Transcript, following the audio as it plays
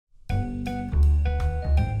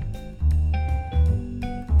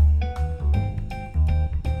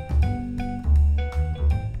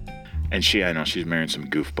And I know she's marrying some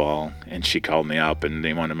goofball, and she called me up, and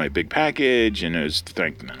they wanted my big package, and it was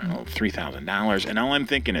like, I don't know, $3,000. And all I'm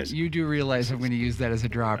thinking is, You do realize I'm going to use that as a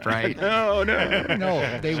drop, right? no.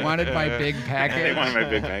 No, they wanted my big package. They wanted my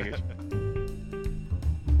big package.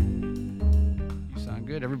 You sound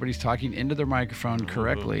good. Everybody's talking into their microphone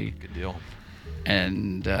correctly. Good deal.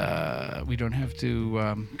 And we don't have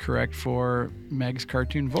to correct for Meg's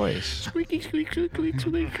cartoon voice. Squeaky, squeak, squeak, squeak,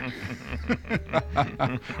 squeak.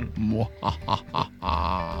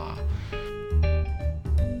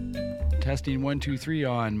 Testing 1, 2, 3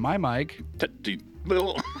 on my mic. It's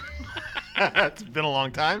been a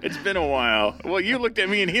long time. It's been a while. Well, you looked at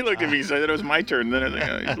me and he looked at me, so that it was my turn. Then I was like,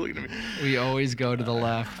 oh, he's looking at me. We always go to the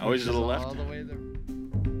left. Always to the left? All the way there.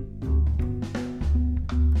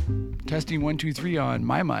 Testing 1, 2, 3 on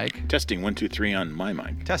my mic. Testing 1, 2, 3 on my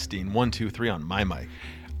mic. Testing 1, 2, 3 on my mic.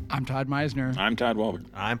 I'm Todd Meisner. I'm Todd Walbert.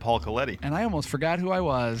 I'm Paul Coletti. And I almost forgot who I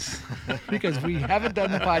was because we haven't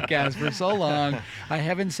done the podcast for so long. I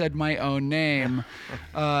haven't said my own name.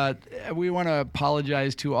 We want to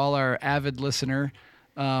apologize to all our avid listener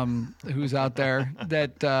who's out there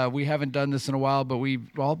that we haven't done this in a while, but we've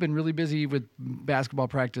all been really busy with basketball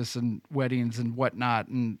practice and weddings and whatnot.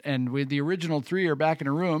 And with the original three are back in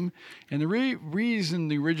a room. And the reason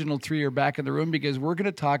the original three are back in the room because we're going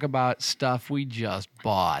to talk about stuff we just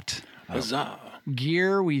bought. Huzzah.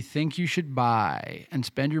 Gear we think you should buy and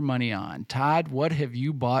spend your money on. Todd, what have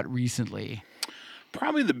you bought recently?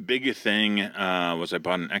 Probably the biggest thing was I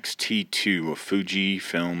bought an XT2, a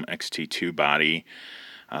Fujifilm XT2 body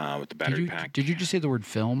with the battery pack. Did you just say the word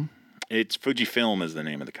film? It's Fujifilm is the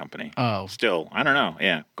name of the company. Oh. Still, I don't know.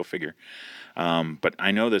 Yeah, go figure. But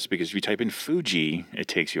I know this because if you type in Fuji, it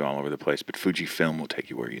takes you all over the place. But Fujifilm will take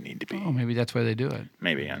you where you need to be. Oh, maybe that's why they do it.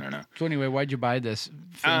 Maybe, I don't know. So anyway, why'd you buy this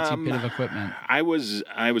fancy bit of equipment? I was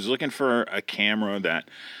looking for a camera that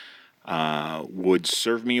would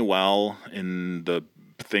serve me well in the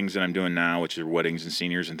things that I'm doing now, which are weddings and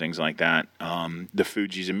seniors and things like that. The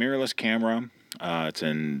Fuji's a mirrorless camera.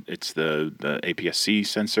 It's the APS-C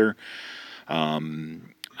sensor.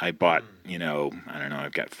 I bought, I don't know,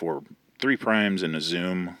 I've got 3 primes and a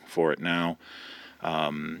zoom for it now.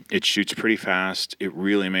 It shoots pretty fast. It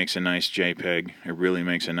really makes a nice JPEG. It really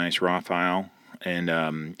makes a nice RAW file.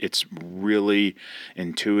 And it's really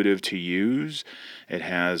intuitive to use. It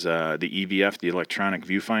has the EVF, the electronic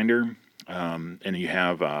viewfinder, and you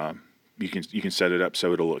have you can set it up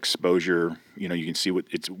so it'll exposure. You can see what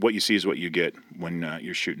you see is what you get when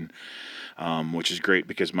you're shooting, which is great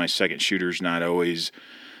because my second shooter's not always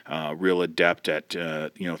real adept at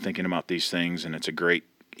thinking about these things, and it's a great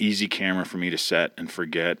easy camera for me to set and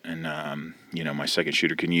forget, and my second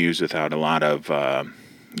shooter can use without a lot of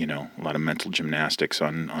mental gymnastics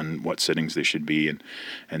on what settings they should be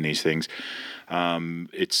and these things.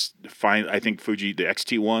 It's fine. I think Fuji, the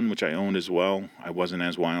XT1, which I owned as well, I wasn't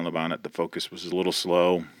as wild about it. The focus was a little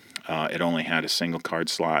slow. It only had a single card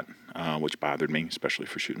slot, which bothered me, especially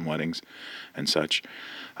for shooting weddings and such.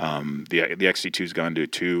 The XT2's gone to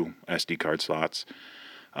 2 SD card slots.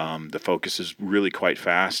 The focus is really quite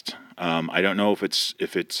fast. I don't know if it's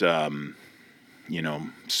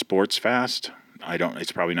sports fast.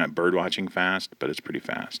 It's probably not bird watching fast, but it's pretty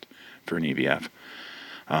fast for an EVF.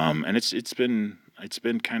 And it's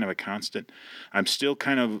been kind of a constant. I'm still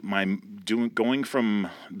kind of going from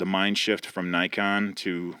the mind shift from Nikon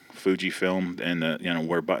to Fujifilm and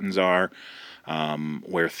where buttons are,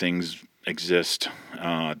 where things exist.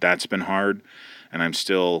 That's been hard, and I'm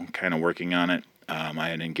still kind of working on it. I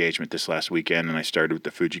had an engagement this last weekend, and I started with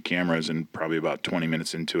the Fuji cameras, and probably about 20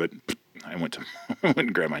 minutes into it, I went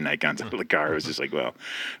and grabbed my Nikons out of the car. I was just like, well,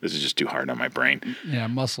 this is just too hard on my brain. Yeah,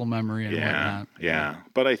 muscle memory and whatnot. Yeah.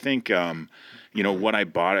 But I think, what I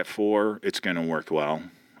bought it for, it's going to work well.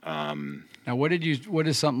 Now, what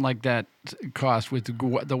does something like that cost with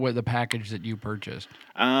the package that you purchased?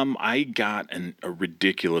 I got a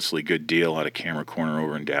ridiculously good deal at a Camera Corner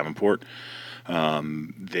over in Davenport.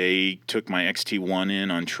 They took my XT1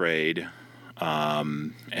 in on trade.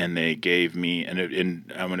 And they gave me, and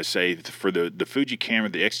I'm going to say for the Fuji camera,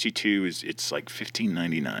 the XT2 it's like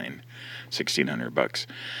 $1,599, $1,600,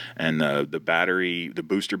 and the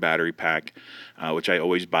booster battery pack, which I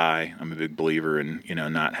always buy. I'm a big believer in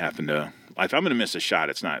not having to. If I'm going to miss a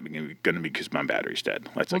shot, it's not going to be because my battery's dead.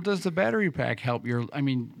 Does the battery pack help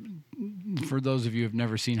for those of you who've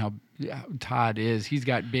never seen how Todd is, he's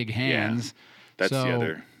got big hands. Yeah,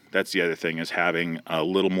 That's the other thing is having a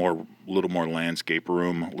little more landscape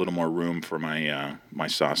room, a little more room for my my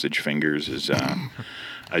sausage fingers is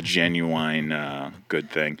a genuine good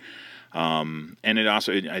thing. And it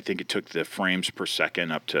also, I think it took the frames per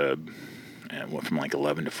second up to and went from like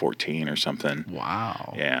 11 to 14 or something.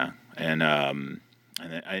 Wow. Yeah, and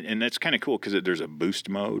that's kind of cool because there's a boost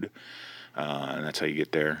mode, and that's how you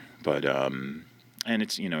get there. But and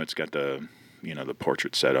it's it's got the the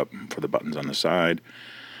portrait setup for the buttons on the side.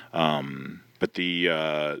 But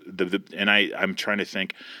I'm trying to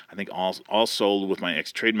think. I think all sold with my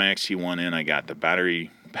trade my XT1 in. I got the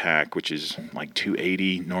battery pack, which is like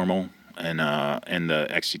 $280 normal, and the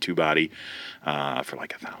XT2 body for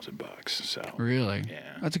like $1,000. So Really?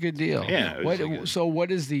 Yeah. That's a good deal. Yeah, it was really good. So what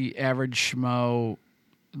does the average schmo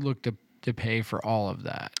look to pay for all of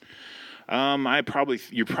that?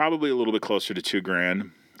 You're probably a little bit closer to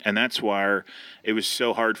 $2,000, and that's why it was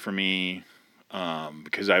so hard for me.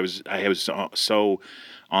 Because I was so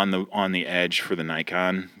on the edge for the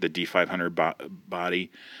Nikon, the D500 body,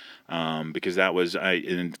 because that was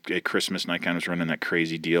at Christmas Nikon was running that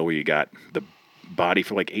crazy deal where you got the body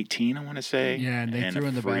for like 18, I want to say. Yeah, and they threw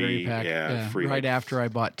in the free, battery pack. Yeah, free, right like, after I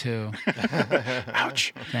bought 2.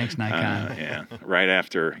 Ouch. Thanks, Nikon. Yeah, right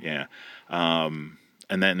after. Yeah,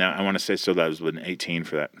 and then now I want to say so that was an 18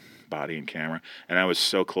 for that body and camera, and I was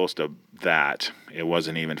so close to that it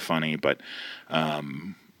wasn't even funny. But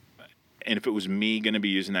and if it was me going to be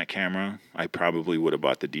using that camera, I probably would have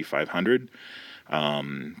bought the D500,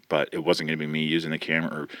 but it wasn't going to be me using the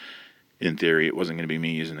camera, or in theory it wasn't going to be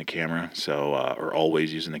me using the camera, so or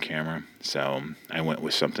always using the camera. So I went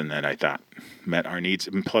with something that I thought met our needs,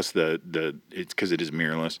 and plus it's because it is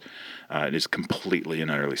mirrorless, it is completely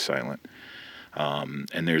and utterly silent,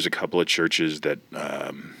 and there's a couple of churches that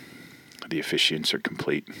the officiants are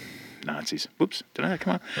complete Nazis. Whoops, did I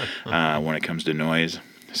come on? When it comes to noise.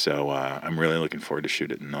 So I'm really looking forward to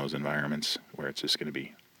shoot it in those environments where it's just going to be.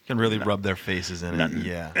 You can really rub their faces in Nothing. it.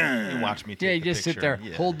 Yeah. You watch me take Yeah, you the just sit picture. there,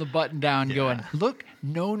 Yeah. hold the button down, going, "Look,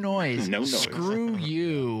 no noise. No noise. Screw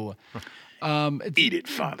you." Eat it,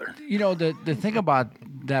 Father. The thing about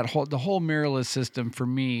the whole mirrorless system for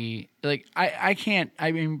me, like I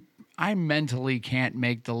mentally can't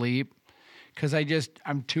make the leap because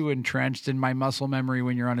I'm too entrenched in my muscle memory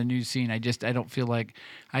when you're on a new scene. I don't feel like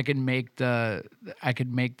I could make the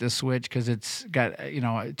switch because it's got,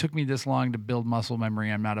 it took me this long to build muscle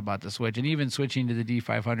memory. I'm not about to switch. And even switching to the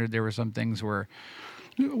D500, there were some things where,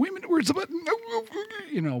 wait a minute, where's the button?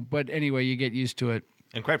 But anyway, you get used to it.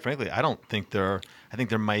 And quite frankly, I think there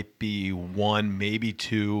might be 1, maybe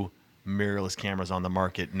 2 mirrorless cameras on the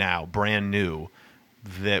market now, brand new,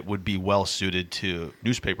 that would be well suited to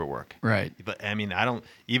newspaper work. Right. But I mean,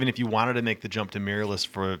 even if you wanted to make the jump to mirrorless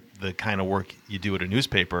for the kind of work you do at a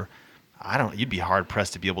newspaper, you'd be hard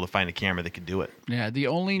pressed to be able to find a camera that could do it. Yeah. The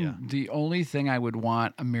only thing I would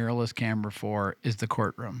want a mirrorless camera for is the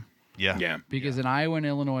courtroom. Yeah. Yeah. Because in Iowa and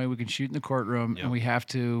Illinois, we can shoot in the courtroom, and we have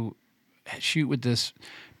to shoot with this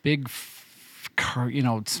big car,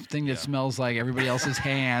 thing that smells like everybody else's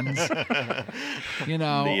hands, or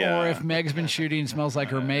if Meg's been shooting, it smells like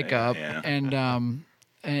her makeup, and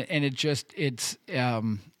it's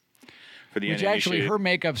For the which uninitiated. actually her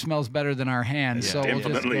makeup smells better than our hands, so we'll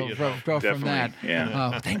just go from that.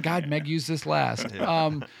 Yeah. Thank God Meg used this last.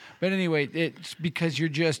 But anyway, it's because you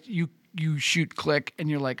shoot click and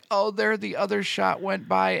you're like, oh, there the other shot went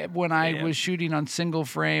by when I was shooting on single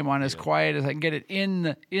frame on as quiet as I can get it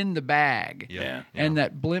in the bag. Yeah. And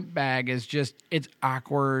that blimp bag is it's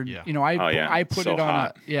awkward. Yeah. I put So it on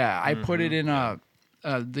hot. I put it in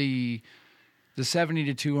the 70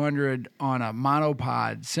 to 200 on a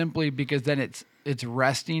monopod simply because then it's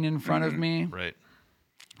resting in front of me. Right.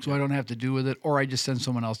 So I don't have to do with it, or I just send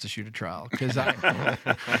someone else to shoot a trial because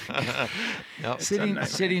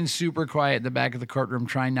sitting super quiet in the back of the courtroom,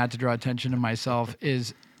 trying not to draw attention to myself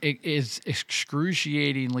is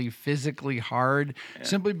excruciatingly physically hard.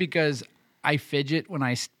 Simply because I fidget when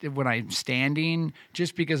I'm standing,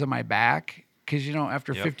 just because of my back. Because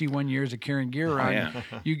after 51 years of carrying gear around,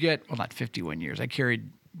 you get not 51 years. I carried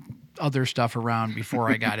other stuff around before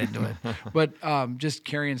I got into it, but just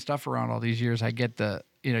carrying stuff around all these years, I get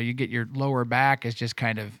you get your lower back is just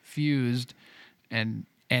kind of fused, and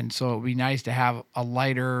so it'd be nice to have a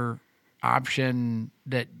lighter option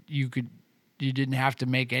that you didn't have to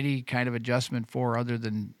make any kind of adjustment for other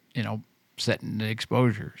than setting the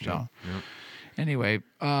exposure. So anyway,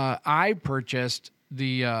 I purchased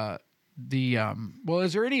the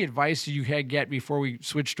is there any advice you had get before we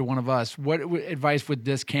switch to one of us? What advice with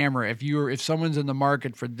this camera, if someone's in the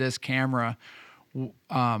market for this camera, what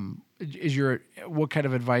kind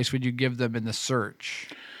of advice would you give them in the search?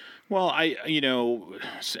 Well,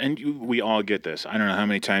 we all get this. I don't know how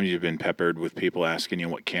many times you've been peppered with people asking you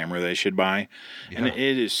what camera they should buy, and Yeah.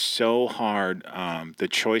 it is so hard. The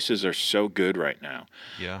choices are so good right now.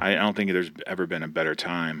 Yeah. I don't think there's ever been a better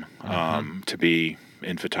time to be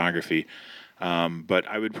in photography. But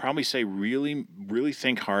I would probably say really, really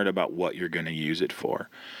think hard about what you're going to use it for.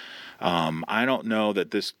 I don't know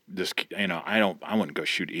that this I wouldn't go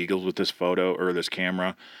shoot eagles with this photo or this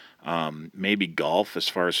camera. Maybe golf as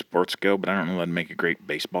far as sports go, but I don't know that'd make a great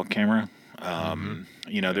baseball camera.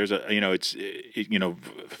 There's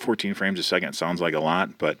 14 frames a second sounds like a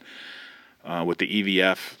lot, but with the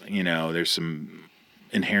EVF, there's some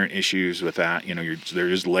inherent issues with that.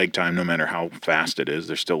 There's lag time no matter how fast it is.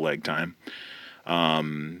 There's still lag time.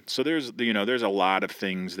 So there's a lot of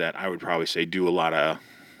things that I would probably say do a lot of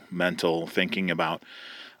mental thinking about.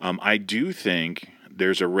 I do think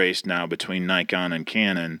there's a race now between Nikon and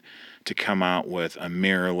Canon to come out with a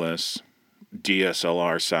mirrorless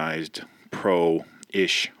DSLR-sized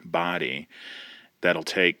pro-ish body that'll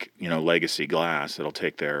take, legacy glass, that'll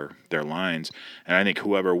take their lines. And I think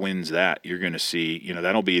whoever wins that, you're going to see,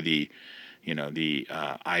 that'll be the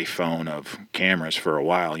iPhone of cameras for a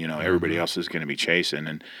while. Everybody else is going to be chasing,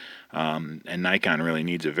 and Nikon really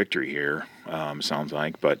needs a victory here. Sounds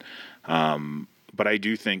like, but I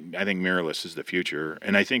think mirrorless is the future,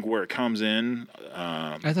 and I think where it comes in.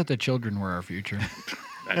 I thought the children were our future.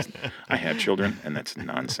 I have children, and that's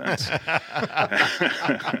nonsense.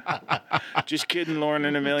 Just kidding, Lauren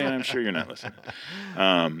and Amelia. I'm sure you're not listening.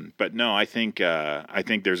 But no, I think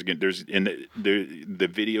there's in the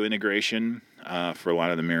video integration for a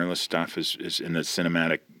lot of the mirrorless stuff is in the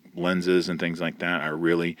cinematic lenses and things like that are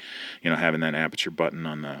really, having that aperture button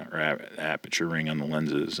on aperture ring on the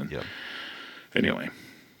lenses and. Yep. Anyway,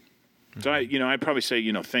 so I'd probably say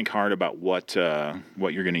think hard about what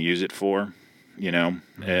you're going to use it for.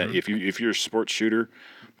 If you're a sports shooter,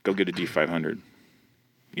 go get a D500.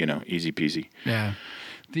 Easy peasy. Yeah.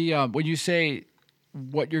 The when you say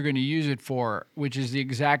what you're going to use it for, which is the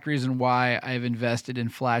exact reason why I've invested in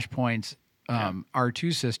Flashpoint's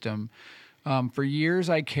R2 system. For years,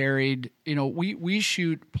 I carried. We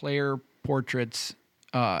shoot player portraits.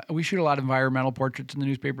 We shoot a lot of environmental portraits in the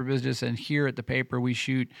newspaper business, and here at the paper, we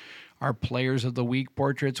shoot our Players of the Week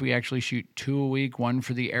portraits. We actually shoot 2 a week, one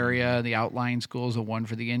for the area, the outlying schools, and one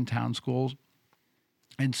for the in-town schools.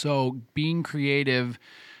 And so being creative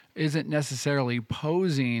isn't necessarily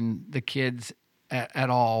posing the kids at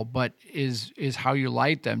all, but is how you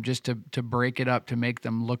light them, just to break it up, to make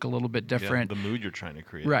them look a little bit different. Yeah, the mood you're trying to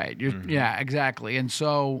create. Right. Yeah, exactly. And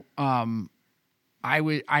so I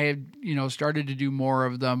had started to do more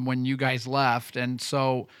of them when you guys left, and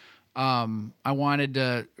so I wanted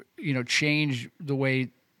to change the way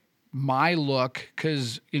my look,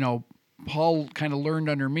 because Paul kind of learned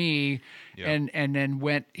under me, and then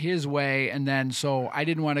went his way, and then so I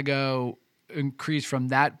didn't want to go increase from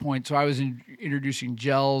that point, so I was introducing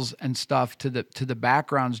gels and stuff to the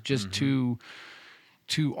backgrounds just to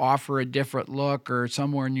offer a different look, or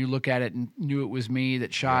somewhere and you look at it and knew it was me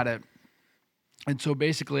that shot it. And so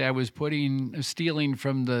basically I was stealing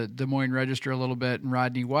from the Des Moines Register a little bit and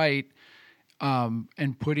Rodney White, and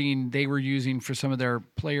they were using for some of their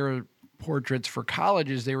player portraits for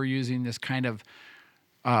colleges, they were using this kind of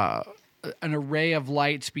an array of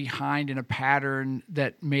lights behind in a pattern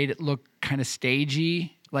that made it look kind of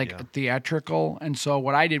stagey, theatrical. And so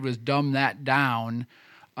what I did was dumb that down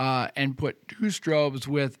and put 2 strobes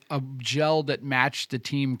with a gel that matched the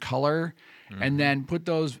team color, and then put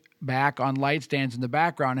those back on light stands in the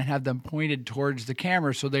background and have them pointed towards the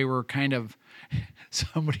camera, so they were kind of.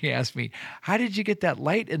 Somebody asked me, "How did you get that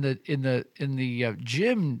light in the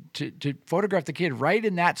gym to photograph the kid right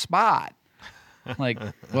in that spot?" Like,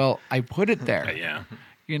 well, I put it there. Yeah.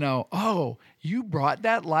 Oh, you brought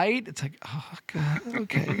that light? It's like, oh, God,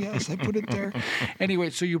 okay, yes, I put it there. Anyway,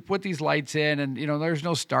 so you put these lights in, and, there's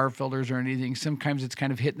no star filters or anything. Sometimes it's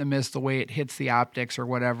kind of hit and miss the way it hits the optics or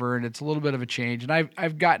whatever, and it's a little bit of a change. And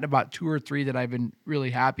I've gotten about 2 or 3 that I've been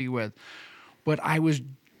really happy with. But it was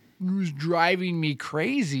driving me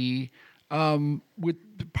crazy with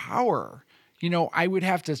the power. I would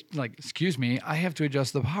have to, excuse me, I have to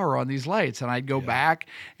adjust the power on these lights. And I'd go back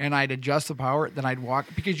and I'd adjust the power. Then I'd walk,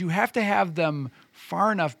 because you have to have them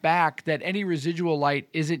far enough back that any residual light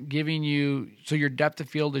isn't giving you, so your depth of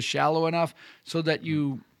field is shallow enough so that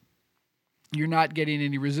you're not getting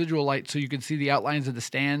any residual light, so you can see the outlines of the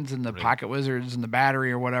stands and the pocket wizards and the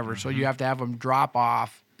battery or whatever. So you have to have them drop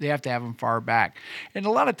off. They have to have them far back. And a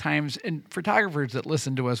lot of times, and photographers that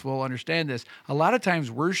listen to us will understand this, a lot of times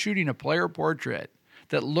we're shooting a player portrait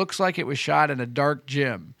that looks like it was shot in a dark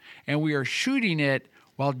gym, and we are shooting it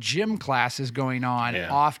while gym class is going on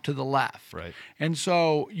Yeah. off to the left. Right. And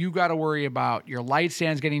so you got to worry about your light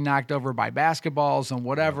stands getting knocked over by basketballs and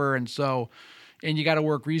whatever. And so, and you got to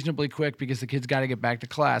work reasonably quick because the kids got to get back to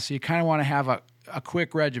class. So you kind of want to have a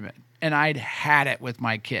quick regimen. And I'd had it with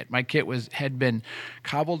my kit. My kit had been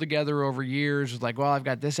cobbled together over years. It was like, well, I've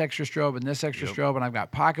got this extra strobe and this extra strobe, and I've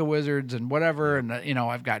got pocket wizards and whatever, and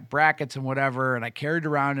I've got brackets and whatever, and I carried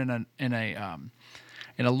around in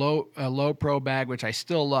a low pro bag, which I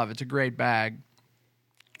still love. It's a great bag,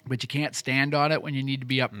 but you can't stand on it when you need to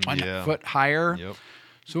be up 1 foot higher. Yep.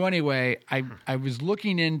 So anyway, I was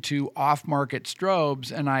looking into off-market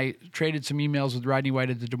strobes, and I traded some emails with Rodney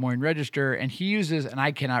White at the Des Moines Register, and he uses, and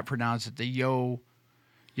I cannot pronounce it, the Yaguno.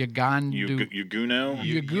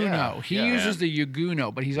 Yeah. He uses the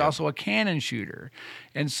Yaguno, but he's also a Canon shooter.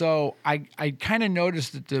 And so I kind of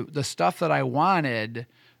noticed that the stuff that I wanted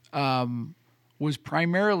was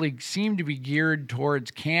primarily seemed to be geared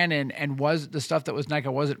towards Canon, and was the stuff that was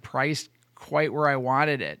Nikon wasn't priced quite where I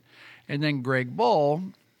wanted it. And then Greg Bull,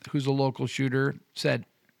 who's a local shooter, said,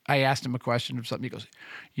 I asked him a question of something. He goes,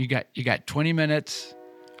 you got 20 minutes.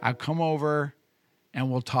 I'll come over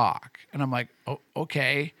and we'll talk. And I'm like, oh,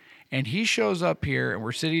 okay. And he shows up here, and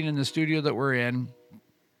we're sitting in the studio that we're in,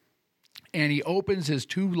 and he opens his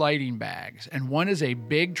 2 lighting bags. And one is a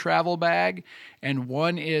big travel bag, and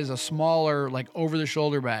one is a smaller, like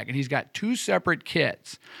over-the-shoulder bag. And he's got 2 separate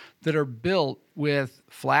kits that are built with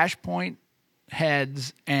flashpoint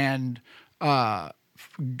heads and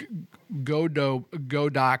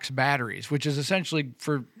Godox batteries, which is essentially,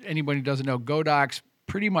 for anybody who doesn't know, Godox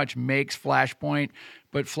pretty much makes Flashpoint,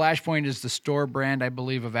 but Flashpoint is the store brand, I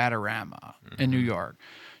believe, of Adorama in New York.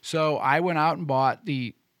 So I went out and bought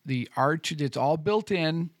the R2. It's all built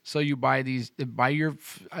in, so you buy your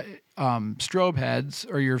strobe heads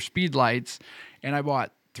or your speed lights, and I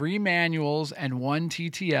bought 3 manuals and 1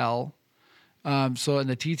 TTL. And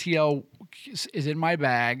the TTL is in my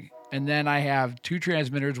bag, and then I have 2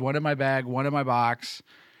 transmitters, 1 in my bag, 1 in my box,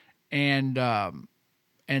 and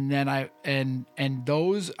then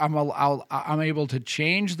those I'm able to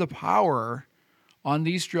change the power on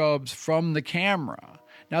these strobes from the camera.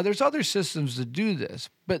 Now there's other systems that do this,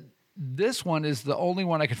 but this one is the only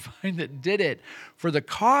one I could find that did it for the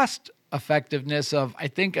cost effectiveness of, I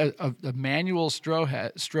think, a manual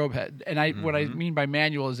strobe head. And what I mean by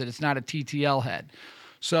manual is that it's not a TTL head.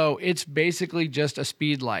 So it's basically just a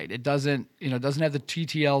speed light. It doesn't have the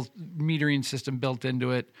TTL metering system built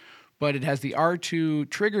into it, but it has the R2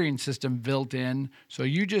 triggering system built in. So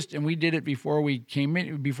and we did it before we came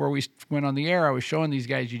in, before we went on the air. I was showing these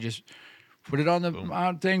guys, you just put it on the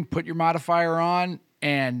mount thing, put your modifier on,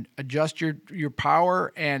 and adjust your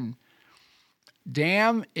power. And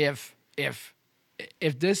damn, if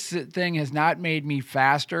this thing has not made me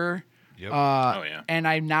faster. Yep. And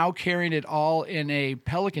I'm now carrying it all in a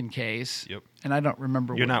Pelican case. Yep. And I don't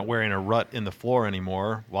remember. You're not wearing a rut in the floor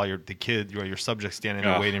anymore while your subject standing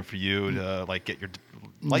there waiting for you to get your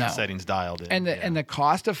light settings dialed in. And the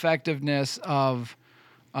cost effectiveness of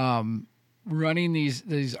running these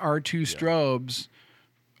R2 strobes,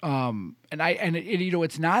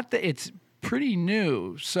 it's not that it's pretty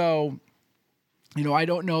new. So, I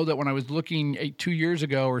don't know that when I was looking 2 years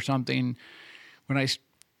ago or something, when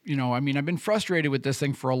I've been frustrated with this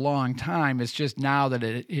thing for a long time. It's just now that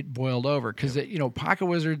it boiled over because, Pocket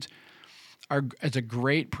Wizards it's a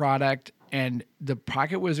great product. And the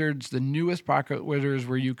Pocket Wizards, the newest Pocket Wizards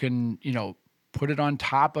where you can, put it on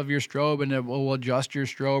top of your strobe and it will adjust your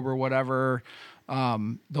strobe or whatever.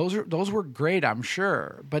 Those were great, I'm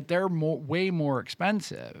sure, but they're way more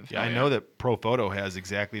expensive. Yeah, I know that ProPhoto has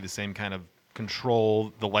exactly the same kind of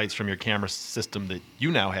control the lights from your camera system that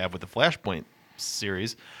you now have with the Flashpoint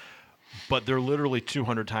series, but they're literally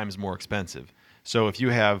 200 times more expensive. So if you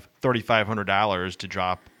have $3,500 to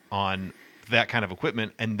drop on that kind of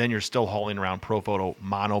equipment, and then you're still hauling around ProPhoto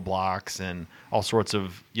monoblocks and all sorts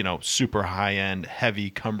of, super high-end, heavy,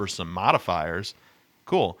 cumbersome modifiers,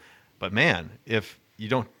 cool. But man, if you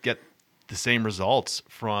don't get the same results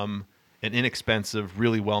from an inexpensive,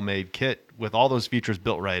 really well-made kit with all those features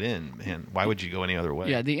built right in, man, why would you go any other way?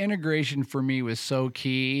 Yeah, the integration for me was so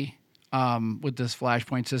key with this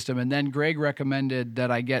Flashpoint system. And then Greg recommended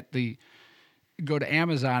that I go to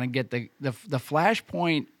Amazon and get the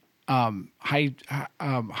Flashpoint high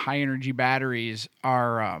energy batteries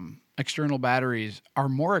external batteries are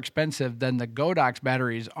more expensive than the Godox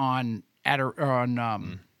batteries on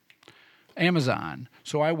Amazon.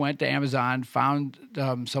 So I went to Amazon, found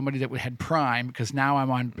somebody that had Prime, because now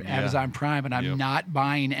I'm on Amazon Prime and I'm not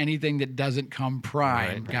buying anything that doesn't come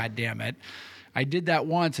Prime. Right. God damn it. I did that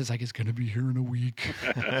once. It's like, it's going to be here in a week.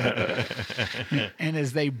 And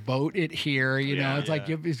as they boat it here, you know, it's like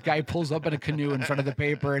this guy pulls up in a canoe in front of the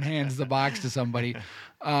paper and hands the box to somebody.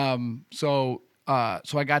 So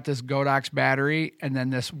I got this Godox battery and then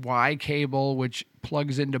this Y cable, which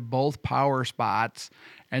plugs into both power spots,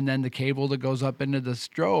 and then the cable that goes up into the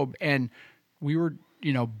strobe. And we were,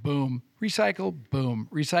 you know, boom, recycle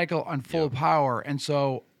on full power. And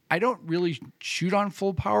so I don't really shoot on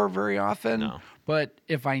full power very often, but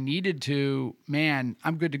if I needed to, man,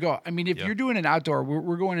 I'm good to go. I mean, if you're doing an outdoor,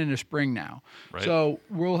 we're going into spring now. Right. So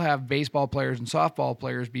we'll have baseball players and softball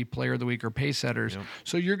players be player of the week or pace setters. Yep.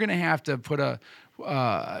 So you're going to have to put a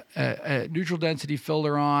neutral density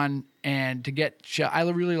filter on, and to get, I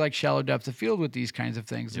really like shallow depth of field with these kinds of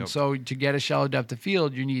things. And so to get a shallow depth of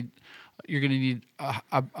field, you're going to need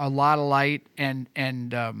a lot of light and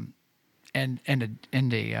a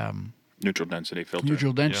neutral density filter.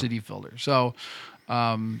 Filter. So,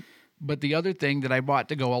 but the other thing that I bought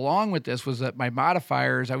to go along with this was that my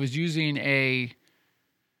modifiers, I was using a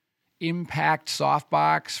Impact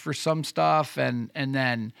softbox for some stuff, and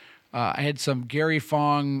then I had some Gary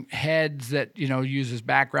Fong heads that, you know, uses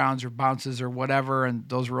backgrounds or bounces or whatever, and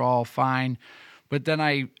those were all fine. But then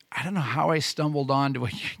I don't know how I stumbled onto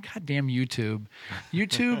goddamn YouTube.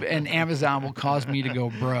 YouTube and Amazon will cause me to go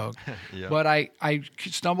broke. But I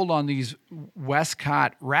stumbled on these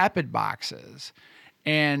Westcott rapid boxes,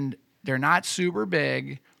 and they're not super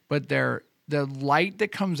big, but the light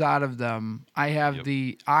that comes out of them. I have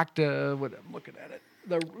the Octa. What I'm looking at it.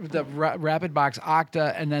 The Rapid Box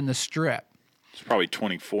Octa, and then the strip. It's probably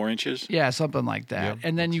 24 inches. Yeah, something like that. Yep,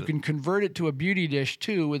 and then you can convert it to a beauty dish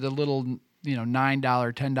too, with a little, you know, $9,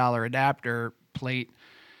 $10 adapter plate.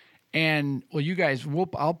 And well, you guys,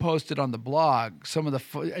 I'll post it on the blog. Some of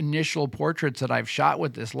the initial portraits that I've shot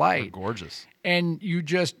with this light. They're gorgeous. And you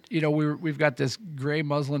just, you know, we've got this gray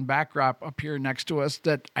muslin backdrop up here next to us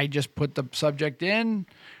that I just put the subject in.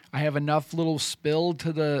 I have enough little spill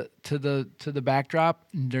to the backdrop.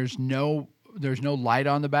 And there's no light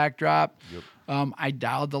on the backdrop. Yep. I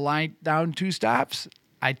dialed the light down 2 stops.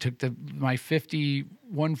 I took my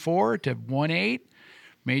 50-1.4 to 1.8.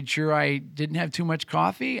 Made sure I didn't have too much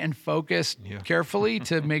coffee, and focused carefully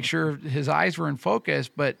to make sure his eyes were in focus.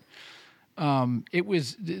 But it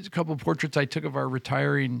was a couple of portraits I took of our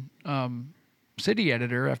retiring city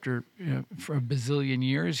editor after, you know, for a bazillion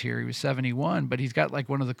years here. He was 71, but he's got like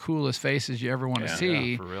one of the coolest faces you ever want to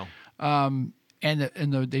see. Yeah, for real.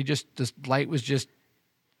 This light was just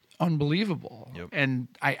unbelievable. Yep. And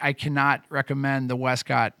I cannot recommend the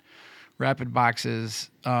Westcott rapid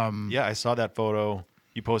boxes. I saw that photo.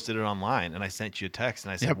 You posted it online, and I sent you a text,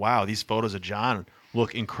 and I said, wow, these photos of John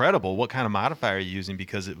look incredible. What kind of modifier are you using?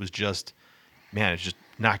 Because it was just, man, it just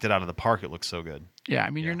knocked it out of the park. It looks so good. Yeah, I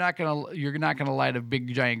mean, you're not gonna light a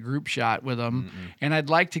big giant group shot with them. And I'd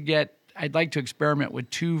like to experiment with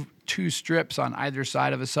two strips on either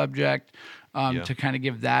side of a subject to kind of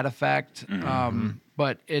give that effect.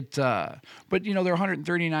 But you know, they're $139,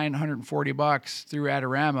 $140 through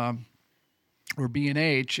Adorama or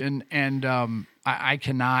B&H, and I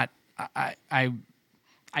cannot.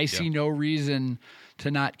 I see no reason to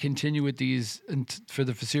not continue with these for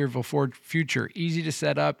the foreseeable future. Easy to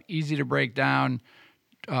set up, easy to break down,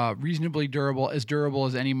 reasonably durable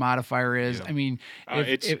as any modifier is. Yeah. I mean,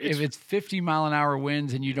 if it's 50-mile-an-hour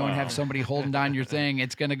winds and you don't have somebody holding down your thing,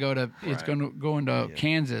 it's going to go into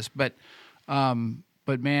Kansas. But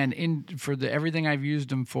man, for everything I've used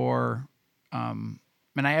them for.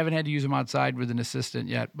 And I haven't had to use them outside with an assistant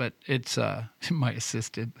yet, but it's my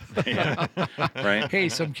assistant. Right? Hey,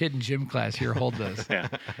 some kid in gym class here, hold this. Yeah.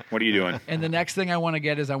 What are you doing? And the next thing I want to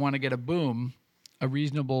get is a boom, a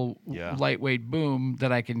reasonable lightweight boom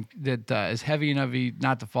that is heavy enough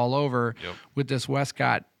not to fall over with this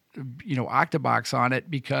Westcott, you know, Octabox on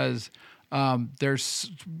it, because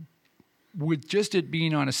there's, with just it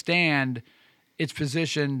being on a stand, it's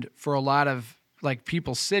positioned for a lot of like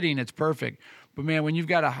people sitting, it's perfect. But man, when you've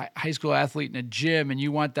got a high school athlete in a gym and you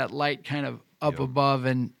want that light kind of up above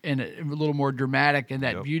and a little more dramatic, and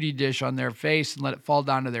that beauty dish on their face, and let it fall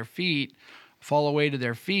down to their feet, fall away to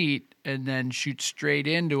their feet, and then shoot straight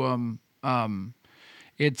into them.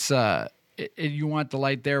 You want the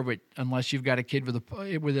light there, but unless you've got a kid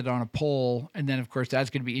with it on a pole, and then of course that's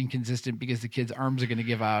going to be inconsistent because the kid's arms are going to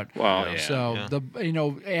give out. Well, yeah. So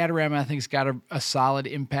Adorama, I think's got a solid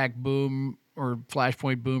impact boom or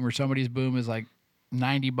flashpoint boom, or somebody's boom is like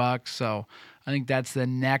 $90. So I think that's the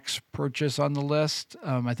next purchase on the list.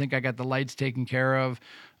 I think I got the lights taken care of.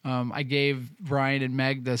 I gave Brian and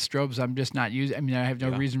Meg the strobes. I'm just not using. I mean, I have no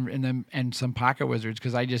reason in them, and some Pocket Wizards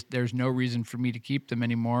because there's no reason for me to keep them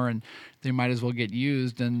anymore, and they might as well get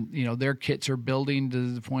used. And their kits are building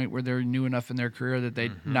to the point where they're new enough in their career that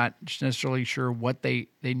they're not necessarily sure what they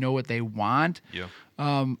know what they want. Yeah.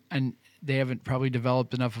 And they haven't probably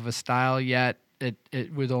developed enough of a style yet.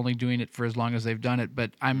 With only doing it for as long as they've done it, but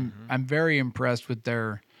I'm very impressed with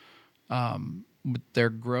their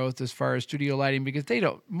growth as far as studio lighting because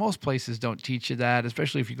most places don't teach you that,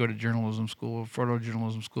 especially if you go to journalism school,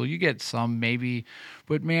 photojournalism school. You get some maybe,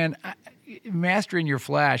 but man, mastering your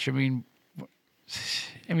flash. I mean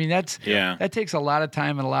that takes a lot of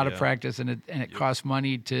time and a lot of practice, and it costs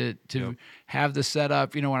money to have the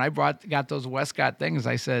setup. When I got those Westcott things,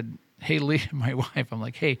 I said, hey, Lee, my wife, I'm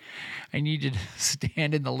like, hey, I need you to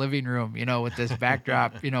stand in the living room, with this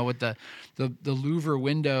backdrop, with the louver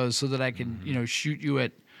windows so that I can, shoot you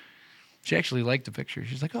at. She actually liked the picture.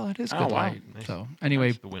 She's like, oh, it is good light. Nice. So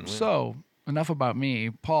anyway, so enough about me.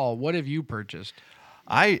 Paul, what have you purchased?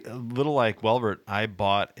 A little like Welbert, I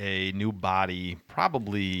bought a new body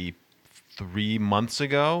probably 3 months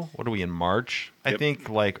ago. What are we in March? Yep. I think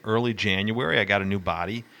like early January, I got a new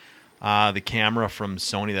body. The camera from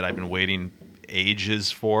Sony that I've been waiting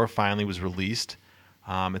ages for finally was released.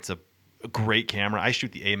 It's a great camera. I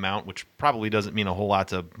shoot the A mount, which probably doesn't mean a whole lot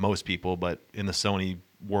to most people, but in the Sony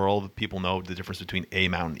world, people know the difference between A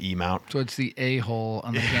mount and E mount. So it's the A hole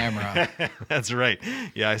on the camera. That's right.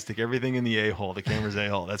 Yeah, I stick everything in the A hole. The camera's A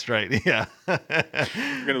hole. That's right. Yeah.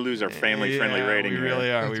 We're gonna lose our family-friendly rating. We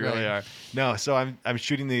really are. Really are. No, so I'm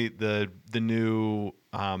shooting the new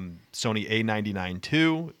Sony A99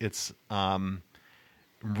 II. It's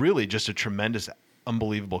really just a tremendous,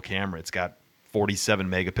 unbelievable camera. It's got 47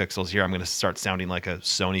 megapixels here. I'm going to start sounding like a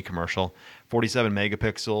Sony commercial. 47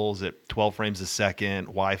 megapixels at 12 frames a second,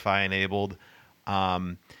 Wi-Fi enabled.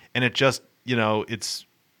 And it just, it's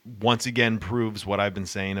once again proves what I've been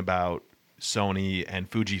saying about Sony and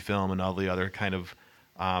Fujifilm and all the other kind of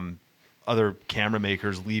other camera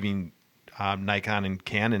makers leaving Nikon and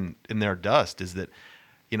Canon in their dust, is that,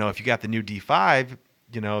 if you got the new D5,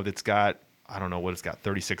 that's got, I don't know what it's got,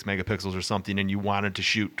 36 megapixels or something, and you wanted to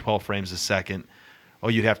shoot 12 frames a second,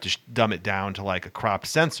 you'd have to dumb it down to like a cropped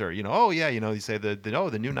sensor. You say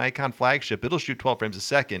the new Nikon flagship, it'll shoot 12 frames a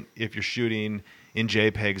second if you're shooting in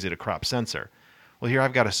JPEGs at a cropped sensor. Well, here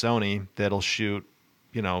I've got a Sony that'll shoot,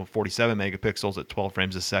 47 megapixels at 12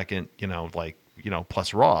 frames a second,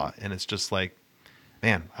 plus RAW, and it's just like,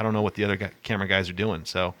 man, I don't know what the other camera guys are doing.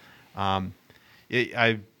 So,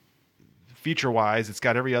 feature-wise, it's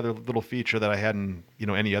got every other little feature that I had in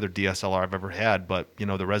any other DSLR I've ever had, but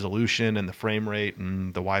the resolution and the frame rate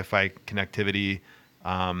and the Wi-Fi connectivity,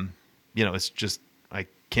 it's just, I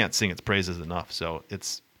can't sing its praises enough. So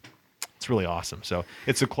it's really awesome. So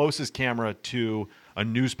it's the closest camera to a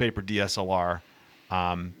newspaper DSLR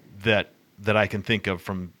that I can think of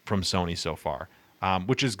from Sony so far,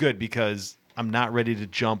 which is good because I'm not ready to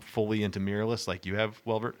jump fully into mirrorless like you have,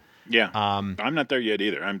 Welbert. Yeah, I'm not there yet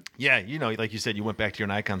either. Like you said, you went back to your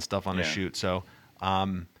Nikon stuff on a shoot. So,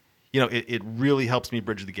 it really helps me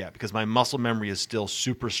bridge the gap because my muscle memory is still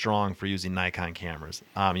super strong for using Nikon cameras.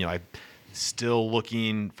 I'm still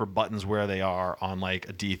looking for buttons where they are on like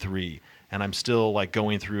a D3, and I'm still like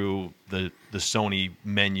going through the Sony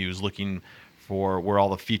menus looking for where all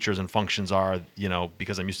the features and functions are,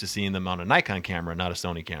 because I'm used to seeing them on a Nikon camera, not a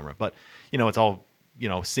Sony camera. But, it's all,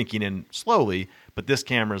 sinking in slowly. But this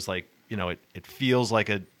camera is like, it feels like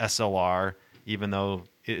a SLR, even though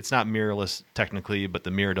it's not mirrorless technically, but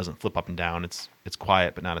the mirror doesn't flip up and down. It's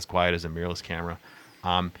quiet, but not as quiet as a mirrorless camera.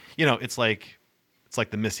 It's like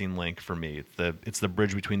the missing link for me. It's the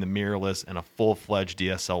bridge between the mirrorless and a full-fledged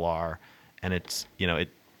DSLR, and it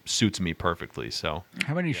suits me perfectly. So,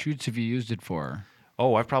 how many shoots have you used it for?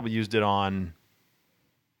 Oh, I've probably used it on,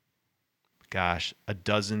 a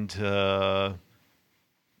dozen to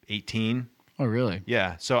 18. Oh, really?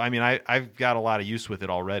 Yeah. So, I mean, I've got a lot of use with it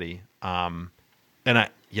already. And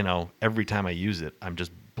every time I use it, I'm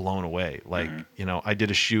just blown away. Like, I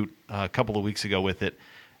did a shoot a couple of weeks ago with it.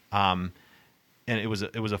 And it was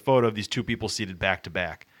a photo of these two people seated back to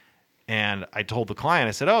back. And I told the client,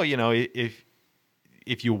 I said,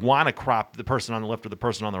 if you want to crop the person on the left or the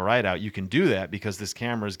person on the right out, you can do that because this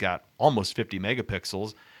camera's got almost 50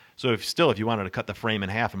 megapixels. So if you wanted to cut the frame in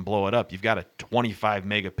half and blow it up, you've got a 25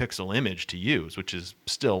 megapixel image to use, which is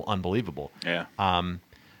still unbelievable. Yeah.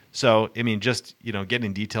 So, I mean, just,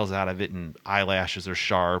 getting details out of it, and eyelashes are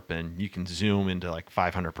sharp, and you can zoom into like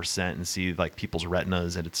 500% and see like people's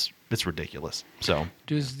retinas, and it's ridiculous. So,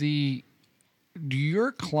 do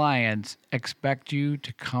your clients expect you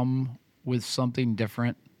to come with something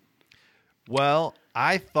different? Well,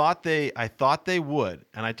 I thought they would,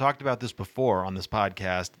 and I talked about this before on this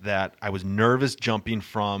podcast, that I was nervous jumping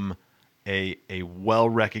from a well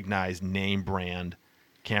recognized name brand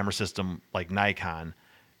camera system like Nikon,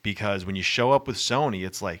 because when you show up with Sony,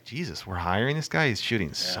 it's like, Jesus, we're hiring this guy. He's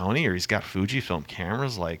shooting Sony, or he's got Fujifilm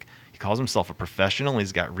cameras. Like, he calls himself a professional.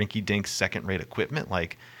 He's got rinky dink second rate equipment.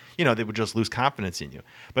 Like, you know, they would just lose confidence in you.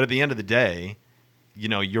 But at the end of the day, you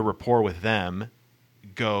know, your rapport with them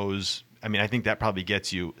goes. I mean, I think that probably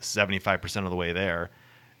gets you 75% of the way there,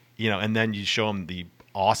 you know, and then you show them the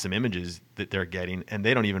awesome images that they're getting, and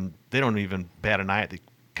they don't even bat an eye at the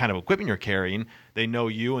kind of equipment you're carrying. They know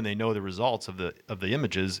you, and they know the results of the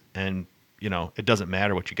images, and you know, it doesn't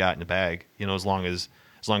matter what you got in the bag, you know, as long as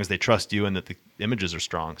they trust you and that the images are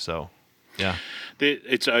strong. So, yeah,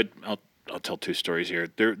 I'll tell two stories here.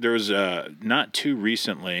 There was not too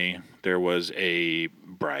recently. There was a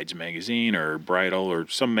Brides magazine or Bridal or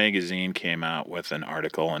some magazine came out with an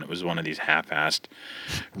article, and it was one of these half-assed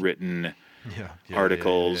written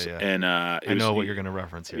articles. Yeah. And I know what you're going to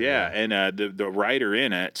reference here. Yeah, and the writer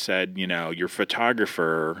in it said, you know, your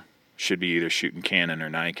photographer should be either shooting Canon or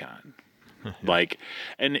Nikon. Like,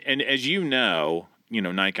 and as you know,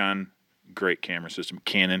 Nikon, great camera system.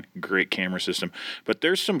 Canon, great camera system. But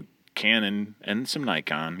there's some Canon and some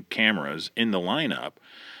Nikon cameras in the lineup.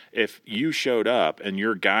 If you showed up and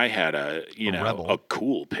your guy had a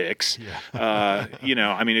cool Pix, I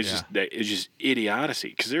mean, it's just idiocy,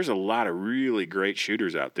 because there's a lot of really great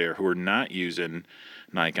shooters out there who are not using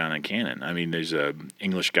Nikon and Canon. I mean, there's a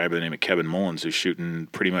English guy by the name of Kevin Mullins who's shooting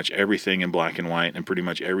pretty much everything in black and white and pretty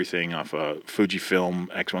much everything off Fujifilm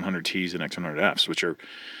X100Ts and X100Fs, which are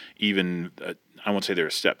even I won't say they're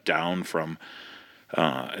a step down from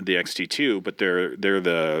the XT2, but they're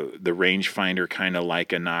the rangefinder kind of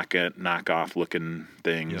like a knockoff looking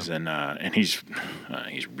things, and he's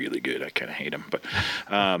really good. I kind of hate him,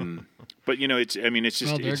 but you know, it's just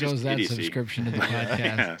well, there it's goes just that idiocy. Subscription to the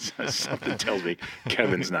podcast. Yeah, something tells me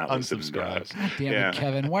Kevin's not listening to us. God damn it,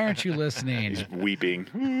 Kevin! Why aren't you listening? He's weeping,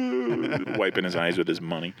 wiping his eyes with his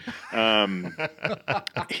money. But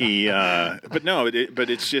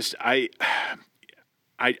it's just I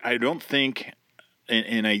don't think.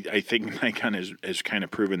 And I think Nikon has kind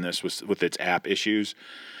of proven this with its app issues.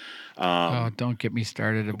 Don't get me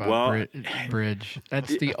started about Bridge.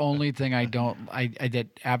 That's the only thing that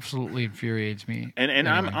absolutely infuriates me. And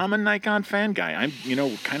anyway. I'm a Nikon fan guy. I'm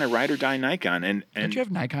kind of ride or die Nikon. And don't you have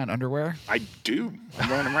Nikon underwear? I do. I'm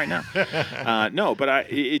wearing them right now. No, but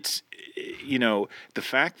it's the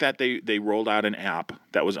fact that they rolled out an app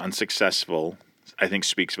that was unsuccessful, I think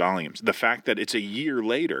speaks volumes. The fact that it's a year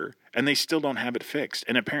later and they still don't have it fixed,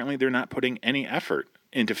 and apparently they're not putting any effort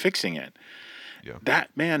into fixing it. Yeah.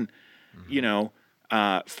 That, man,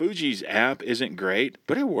 Fuji's app isn't great,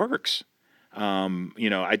 but it works.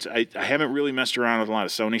 I haven't really messed around with a lot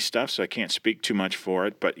of Sony stuff, so I can't speak too much for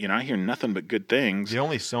it, but I hear nothing but good things. The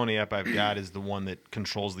only Sony app I've got is the one that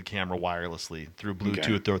controls the camera wirelessly through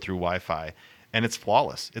Bluetooth or through Wi-Fi. And it's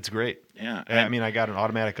flawless. It's great. Yeah. I mean, I got an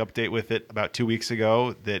automatic update with it about 2 weeks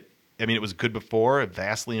ago it was good before. It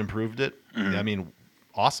vastly improved it. Mm-hmm. I mean,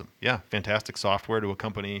 awesome. Yeah. Fantastic software to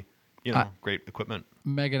accompany, great equipment.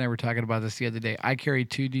 Meg and I were talking about this the other day. I carry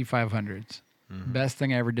two D500s. Mm-hmm. Best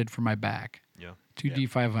thing I ever did for my back. Yeah. Two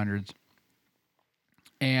D500s.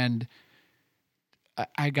 And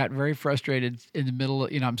I got very frustrated in the middle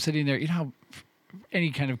of, I'm sitting there, how any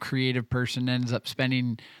kind of creative person ends up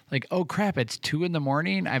spending like, oh crap, it's 2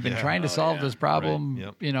 a.m. I've been trying to solve this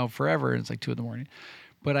problem, forever. And it's like 2 a.m.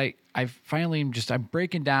 But I finally I'm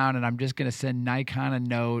breaking down, and I'm just going to send Nikon a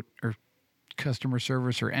note or customer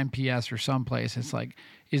service or MPS or someplace. It's like,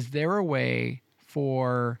 is there a way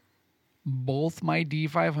for both my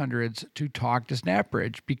D500s to talk to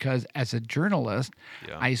SnapBridge? Because as a journalist,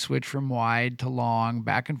 I switch from wide to long,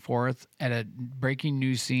 back and forth at a breaking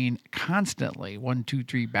news scene constantly, 1, 2,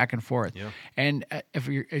 3, back and forth. Yeah. And as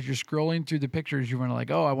you're scrolling through the pictures, you want to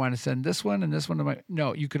like, oh, I want to send this one and this one to my.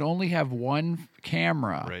 No, you can only have one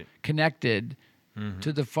camera connected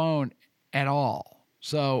to the phone at all.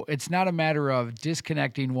 So it's not a matter of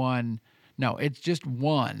disconnecting one. No, it's just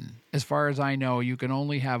one. As far as I know, you can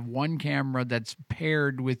only have one camera that's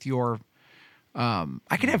paired with your.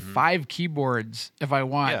 I can have 5 keyboards if I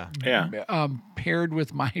want. Paired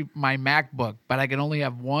with my MacBook, but I can only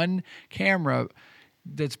have one camera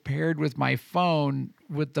that's paired with my phone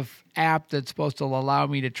with the app that's supposed to allow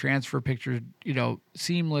me to transfer pictures,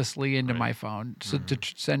 seamlessly into my phone to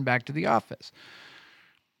send back to the office.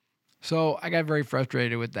 So I got very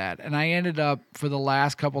frustrated with that, and I ended up, for the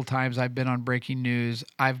last couple times I've been on Breaking News,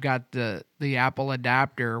 I've got the Apple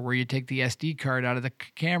adapter where you take the SD card out of the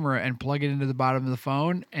camera and plug it into the bottom of the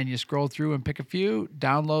phone, and you scroll through and pick a few,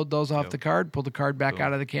 download those off the card, pull the card back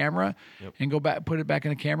out of the camera, and go back, put it back in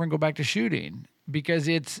the camera, and go back to shooting. Because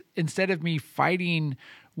it's, instead of me fighting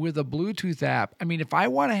with a Bluetooth app, I mean, if I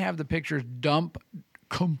want to have the pictures dump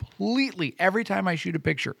completely every time I shoot a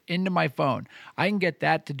picture into my phone, I can get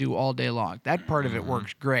that to do all day long. That part of it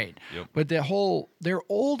works great. But their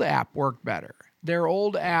old app worked better. Their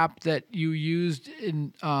old app that you used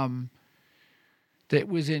in that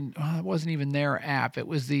was in it wasn't even their app. It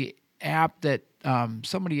was the app that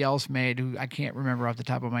somebody else made, who I can't remember off the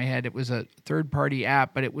top of my head. It was a third-party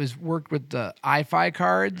app, but it worked with the iFi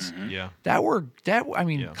cards. Yeah. That worked.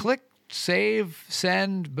 Click, save,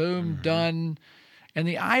 send, boom, done. And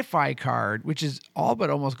the iFi card, which is all but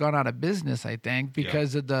almost gone out of business, I think,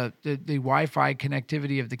 because of the Wi-Fi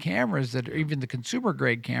connectivity of the cameras, that are even the consumer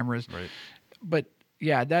grade cameras. Right. But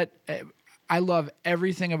yeah, I love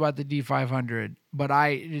everything about the D500, but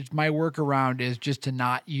my workaround is just to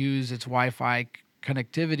not use its Wi-Fi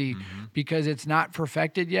connectivity because it's not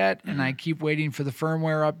perfected yet, and I keep waiting for the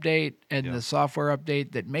firmware update and the software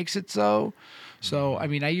update that makes it so. So, I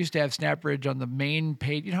mean, I used to have SnapBridge on the main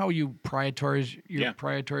page. You know how you prioritize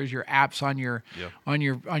your apps on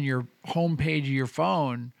your home page of your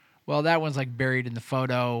phone? Well, that one's like buried in the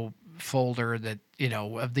photo folder that,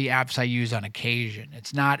 of the apps I use on occasion.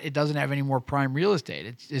 It doesn't have any more prime real estate.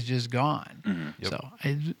 It's just gone. So,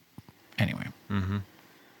 anyway.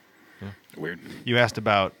 Weird. You asked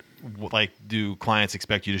about, do clients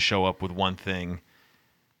expect you to show up with one thing?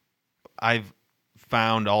 I've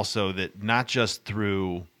found also that not just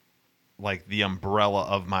through the umbrella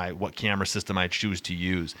of what camera system I choose to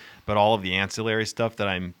use, but all of the ancillary stuff that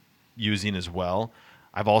I'm using as well.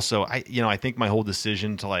 I've also, I think my whole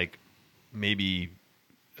decision to maybe,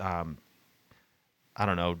 I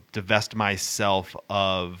don't know, divest myself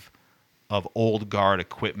of old guard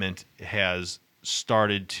equipment has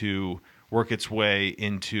started to work its way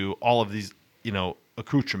into all of these,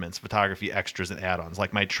 accoutrements, photography extras and add-ons,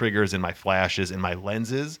 like my triggers and my flashes and my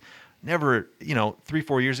lenses. Never,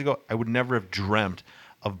 3-4 years ago, I would never have dreamt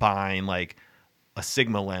of buying a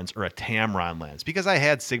Sigma lens or a Tamron lens, because I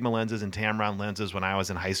had Sigma lenses and Tamron lenses when I was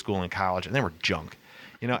in high school and college, and they were junk.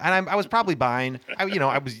 And I was probably buying, I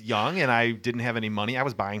was young and I didn't have any money. I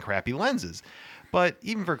was buying crappy lenses. But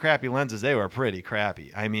even for crappy lenses, they were pretty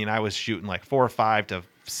crappy. I mean, I was shooting 4.5 to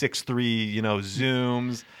 6.3,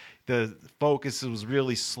 zooms. The focus was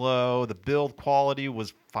really slow. The build quality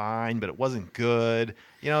was fine, but it wasn't good.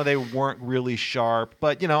 They weren't really sharp.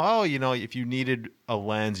 But, if you needed a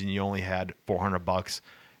lens and you only had $400,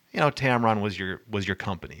 Tamron was your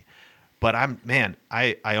company. But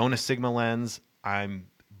I own a Sigma lens. I'm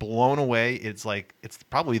blown away. It's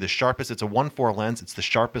probably the sharpest. It's a 1.4 lens. It's the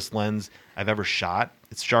sharpest lens I've ever shot.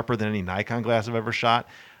 It's sharper than any Nikon glass I've ever shot.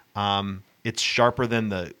 It's sharper than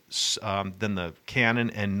the Canon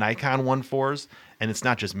and Nikon 1.4s, and it's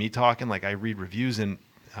not just me talking. I read reviews in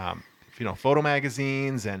photo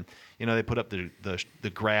magazines, and they put up the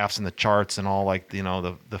graphs and the charts and all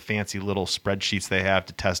the fancy little spreadsheets they have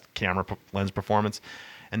to test camera lens performance.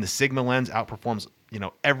 And the Sigma lens outperforms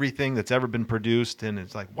everything that's ever been produced, and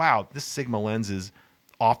it's wow, this Sigma lens is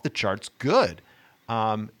off the charts good.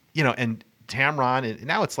 And Tamron, and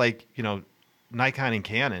now it's Nikon and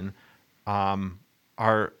Canon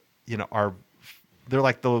are they're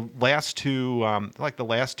the last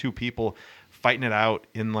two people fighting it out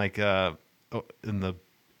in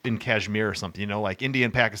Kashmir or something, India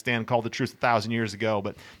and Pakistan called the truce 1,000 years ago,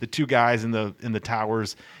 but the two guys in the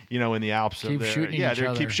towers, in the Alps, keep shooting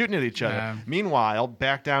at each other. Yeah. Meanwhile,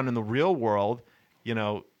 back down in the real world,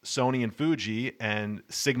 Sony and Fuji and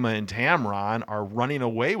Sigma and Tamron are running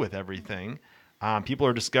away with everything. People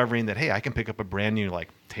are discovering that, hey, I can pick up a brand new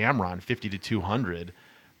Tamron 50 to 200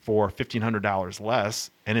 for $1,500 less,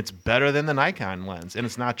 and it's better than the Nikon lens. And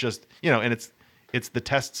it's not just and it's the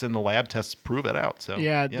tests and the lab tests prove it out. So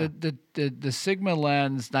the Sigma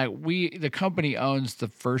lens, the company owns the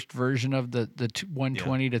first version of the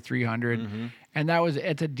 120 to 300, and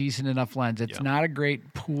it's a decent enough lens. It's not a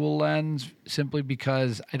great pool lens, simply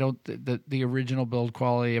because the original build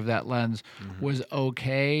quality of that lens was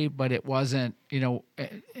okay, but it wasn't.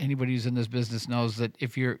 Anybody who's in this business knows that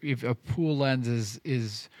if a pool lens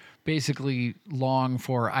is basically long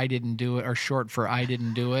for I didn't do it, or short for I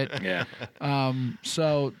didn't do it. Yeah.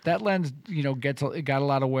 So that lens, it got a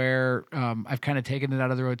lot of wear. I've kind of taken it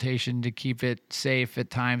out of the rotation to keep it safe. At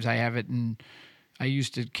times I have it in I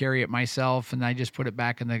used to carry it myself, and I just put it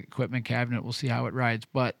back in the equipment cabinet. We'll see how it rides.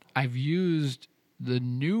 But I've used the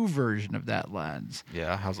new version of that lens,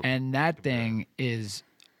 Yeah. How's it? and that thing is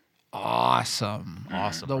awesome.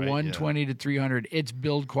 Awesome, The right? Yeah. 120 to 300, its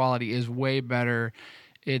build quality is way better.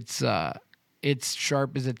 It's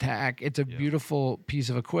sharp as a tack. It's a beautiful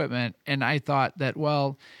piece of equipment. And I thought that,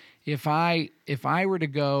 well, if I were to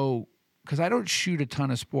go, because I don't shoot a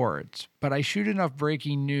ton of sports, but I shoot enough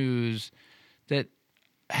breaking news that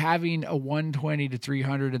having a 120 to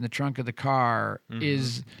 300 in the trunk of the car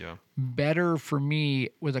is Yeah. better for me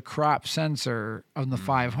with a crop sensor on the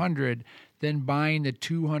 500 than buying the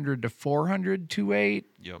 200 to 400 2.8.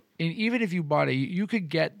 Yep. And even if you bought you could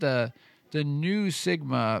get the new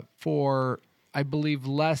Sigma for, I believe,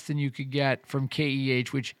 less than you could get from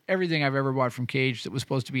KEH, which everything I've ever bought from KEH that was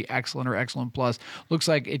supposed to be excellent or excellent plus looks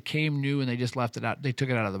like it came new and they just left it out. They took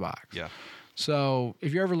it out of the box. Yeah. So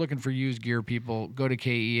if you're ever looking for used gear, people, go to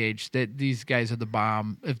KEH. That these guys are the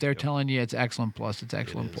bomb. If they're telling you it's excellent plus, it's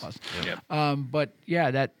excellent plus. Yep. But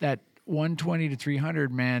yeah, that 120 to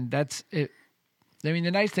 300, man, that's it. I mean,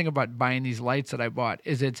 the nice thing about buying these lights that I bought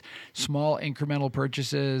is it's small incremental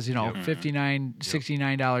purchases, $59,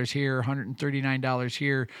 $69 here, $139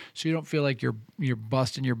 here. So you don't feel like you're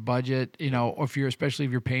busting your budget, or especially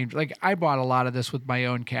if you're paying. Like I bought a lot of this with my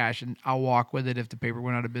own cash, and I'll walk with it if the paper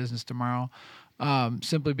went out of business tomorrow,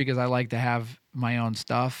 simply because I like to have my own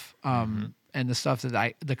stuff. And the stuff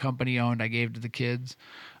that the company owned, I gave to the kids.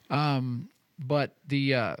 But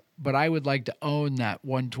I would like to own that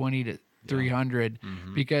 120 to 300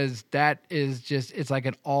 because that is it's like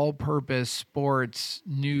an all-purpose sports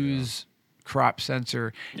news crop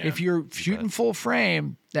sensor. If you're shooting full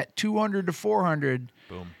frame, that 200 to 400,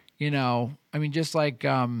 Boom. I mean, just like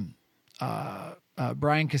Brian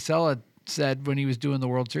Casella said when he was doing the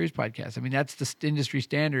World Series podcast. I mean, that's the industry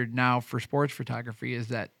standard now for sports photography is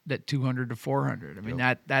that 200 to 400. I mean,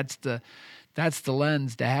 that's the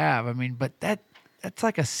lens to have. I mean, but that's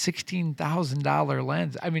like a $16,000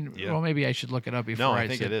 lens. I mean, well, maybe I should look it up before No, I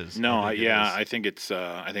think it is. No, I think it is.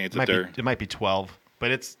 I think it's It up there. might be 12,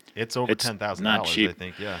 but it's over $10,000. not cheap. I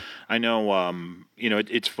think. Yeah. I know.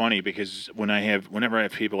 It's funny because whenever I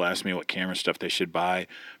have people ask me what camera stuff they should buy,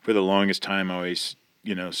 for the longest time, I always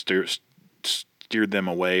steered them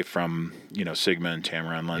away from Sigma and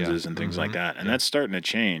Tamron lenses and things like that, and that's starting to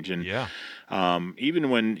change. And even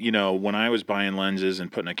when I was buying lenses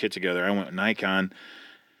and putting a kit together, I went with Nikon.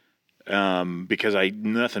 Because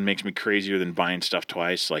nothing makes me crazier than buying stuff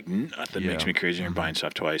twice. Like nothing makes me crazier than buying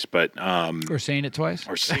stuff twice. But or saying it twice.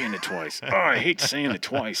 Or saying it twice. Oh, I hate saying it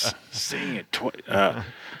twice. Saying it twice.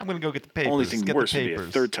 I'm gonna go get the papers. Only thing get worse the would be papers.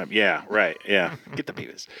 a third time. Yeah, right. Yeah, get the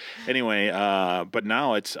papers. Anyway, but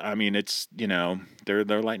now it's they're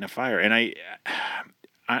lighting a fire, and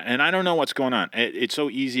I don't know what's going on. It's so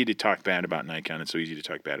easy to talk bad about Nikon. It's so easy to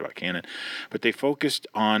talk bad about Canon. But they focused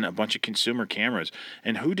on a bunch of consumer cameras.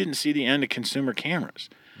 And who didn't see the end of consumer cameras?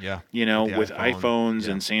 Yeah. With iPhones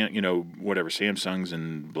and Samsungs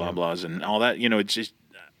and blah blahs and all that. It's just,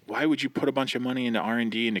 why would you put a bunch of money into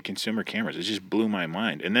R&D into consumer cameras? It just blew my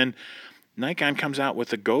mind. And then Nikon comes out with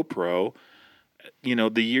the GoPro.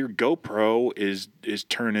 The year GoPro is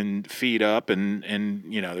turning feet up and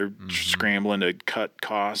they're scrambling to cut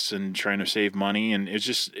costs and trying to save money, and it's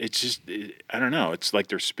just I don't know. It's like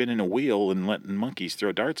they're spinning a wheel and letting monkeys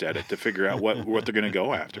throw darts at it to figure out what they're going to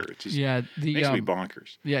go after. It just makes me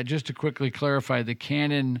bonkers. Yeah, just to quickly clarify, the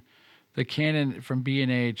Canon from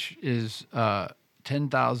B&H is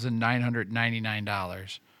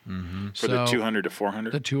 $10,999. For the 200 to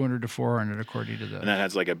 400? The 200 to 400, according to And that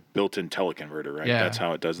has like a built-in teleconverter, right? Yeah. That's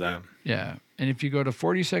how it does that. Yeah. And if you go to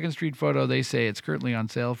 42nd Street Photo, they say it's currently on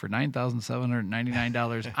sale for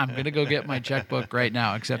 $9,799. I'm going to go get my checkbook right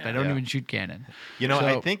now, except I don't even shoot Canon.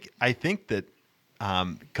 I think that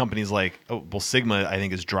companies like Sigma, I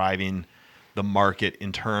think, is driving the market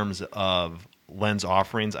in terms of lens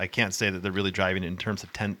offerings. I can't say that they're really driving it in terms of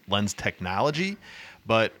lens technology.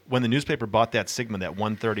 But when the newspaper bought that Sigma, that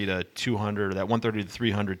 130 to 200, or that 130 to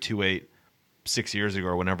 300 2.8 6 years ago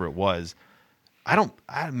or whenever it was,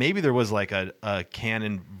 maybe there was like a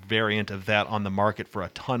Canon variant of that on the market for a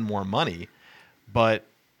ton more money. But,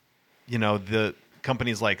 the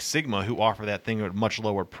companies like Sigma who offer that thing at a much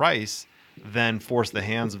lower price then force the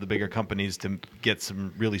hands of the bigger companies to get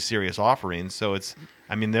some really serious offerings. So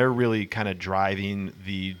they're really kind of driving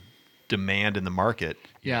the demand in the market.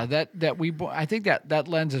 Yeah, I think that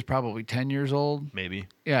lens is probably 10 years old. Maybe.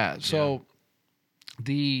 Yeah. So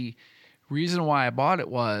the reason why I bought it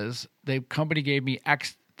was the company gave me couple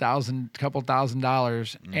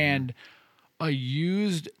 $1,000 and a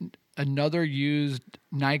used another used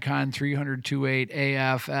Nikon 300-2.8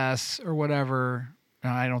 AFS or whatever.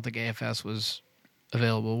 I don't think AFS was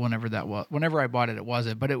available whenever that was. Whenever I bought it, it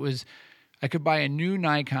wasn't. But it was, I could buy a new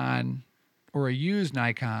Nikon or a used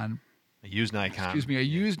Nikon. A used Nikon. Excuse me, a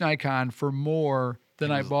used Nikon for more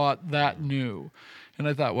than I bought that new. And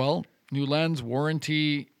I thought, well, new lens,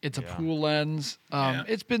 warranty. It's a pool lens.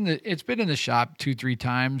 It's been in the shop 2-3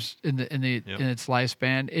 times in its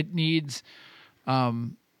lifespan. It needs,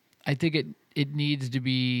 I think it needs to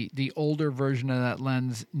be, the older version of that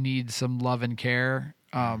lens needs some love and care.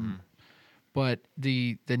 But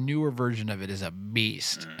the newer version of it is a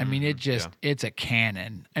beast. I mean, it's a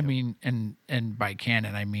cannon. I mean, and by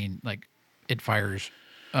cannon I mean like it fires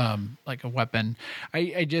like a weapon.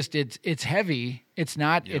 It's heavy. It's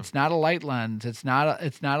not a light lens. It's not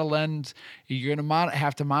a lens. You're gonna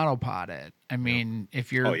have to monopod it. I mean,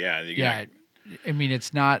 if you're I mean,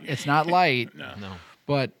 it's not light. No.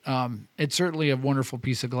 But it's certainly a wonderful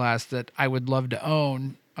piece of glass that I would love to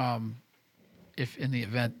own if in the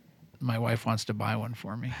event my wife wants to buy one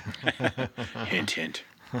for me. Hint, hint.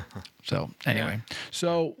 So anyway,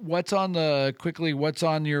 so what's on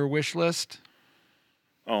your wish list?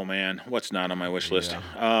 Oh man, what's not on my wish list?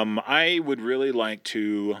 I would really like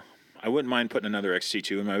to. I wouldn't mind putting another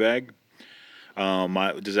XT2 in my bag.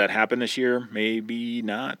 Does that happen this year? Maybe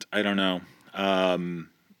not. I don't know.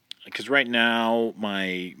 Because right now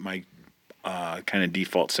my kind of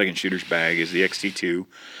default second shooter's bag is the XT2,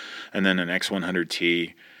 and then an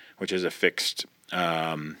X100T, which is a fixed.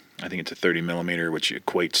 I think it's a 30 millimeter, which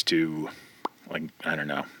equates to, like, I don't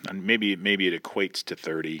know, maybe it equates to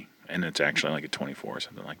 30, and it's actually like a 24 or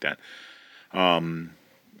something like that.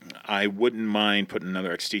 I wouldn't mind putting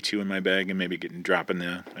another XT2 in my bag and maybe dropping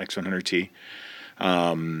the X100T.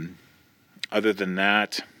 Other than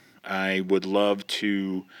that, I would love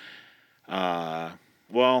to. I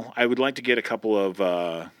would like to get a couple of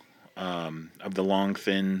the long,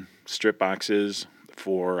 thin strip boxes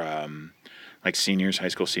for like seniors, high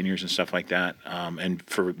school seniors, and stuff like that. And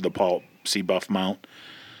for the Paul C. Buff mount,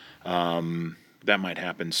 that might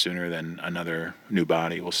happen sooner than another new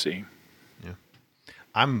body. We'll see. Yeah,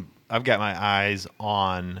 I've got my eyes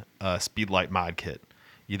on a Speedlight mod kit,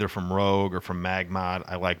 either from Rogue or from Magmod.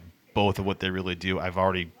 I like both of what they really do. I've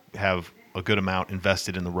already have a good amount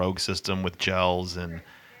invested in the Rogue system with gels and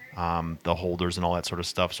the holders and all that sort of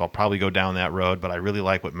stuff. So I'll probably go down that road. But I really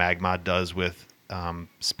like what Magmod does with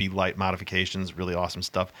Speedlight modifications. Really awesome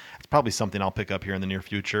stuff. It's probably something I'll pick up here in the near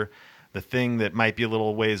future. The thing that might be a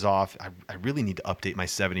little ways off, I really need to update my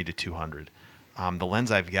 70-200. The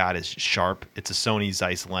lens I've got is sharp. It's a Sony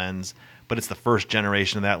Zeiss lens, but it's the first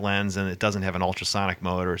generation of that lens, and it doesn't have an ultrasonic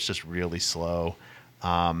motor. It's just really slow.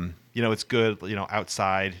 It's good,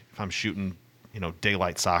 outside if I'm shooting,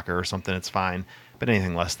 daylight soccer or something, it's fine. But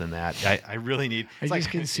anything less than that, I really need. I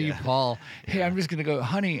just can see Paul. Hey, I'm just going to go,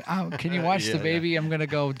 honey, can you watch the baby? I'm going to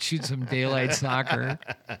go shoot some daylight soccer.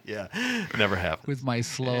 Yeah, never happened. With my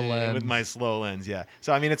slow lens. With my slow lens, yeah.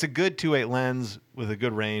 So, I mean, it's a good 2.8 lens with a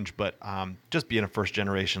good range, but just being a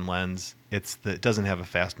first-generation lens, it doesn't have a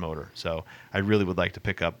fast motor. So I really would like to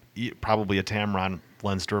pick up probably a Tamron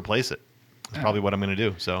lens to replace it. That's probably what I'm going to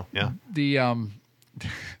do. So, yeah. The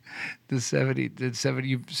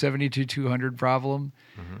 70-200 problem,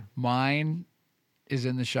 mine is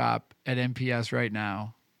in the shop at MPS right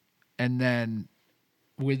now. And then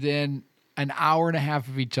within an hour and a half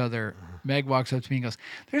of each other, Meg walks up to me and goes,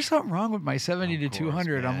 "There's something wrong with my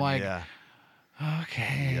 70-200. I'm like,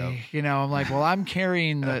 okay. Yep. I'm like, well, I'm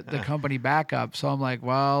carrying the company backup. So I'm like,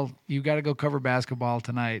 well, you got to go cover basketball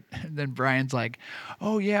tonight. And then Brian's like,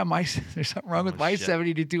 oh, yeah, there's something wrong with my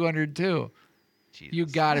 70-200 too. Jesus. You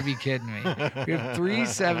got to be kidding me. We have 3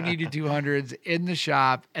 70-200s in the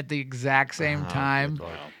shop at the exact same time.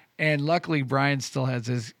 And luckily, Brian still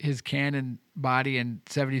has his Canon body and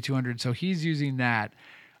 70-200, so he's using that.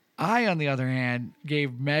 I, on the other hand,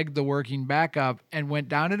 gave Meg the working backup and went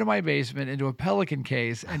down into my basement into a Pelican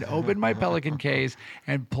case and opened my Pelican case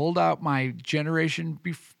and pulled out my generation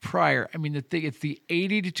prior. I mean, it's the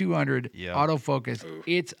 80-200 autofocus.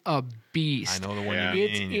 It's a beast. I know the one you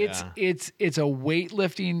mean. It's a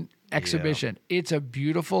weightlifting exhibition. It's a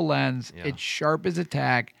beautiful lens. Yeah. It's sharp as a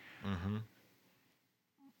tack. Mm-hmm.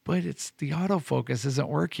 But the autofocus isn't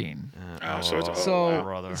working. No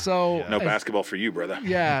basketball for you, brother.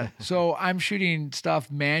 Yeah. So I'm shooting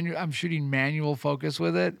manual focus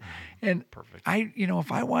with it, and perfect.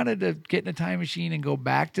 if I wanted to get in a time machine and go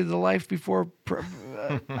back to the life before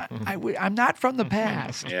I'm not from the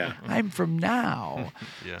past. Yeah. I'm from now.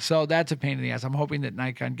 Yeah. So that's a pain in the ass. I'm hoping that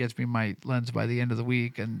Nikon gets me my lens by the end of the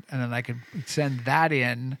week, and then I can send that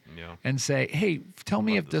in Yeah. and say, hey, tell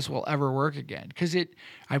me if this will ever work again. Because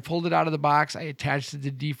I pulled it out of the box, I attached it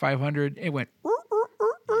to D500, it went.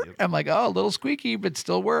 Yep. I'm like, oh, a little squeaky, but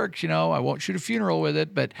still works. I won't shoot a funeral with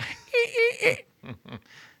it, but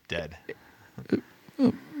Dead.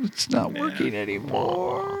 it's not working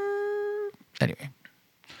anymore. Anyway,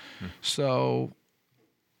 so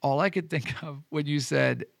all I could think of when you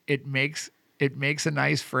said it makes a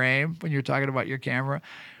nice frame when you're talking about your camera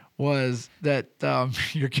was that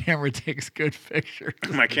your camera takes good pictures.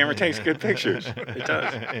 My camera takes good pictures. It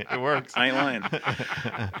does. It works. I ain't lying.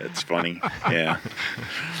 It's funny. Yeah.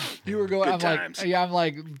 You were going. Good times. I'm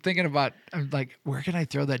like thinking about. I'm like, where can I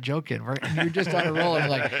throw that joke in? And you're just on a roll. I'm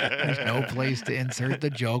like, there's no place to insert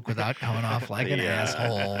the joke without coming off like an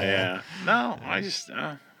asshole. Yeah. No, I just.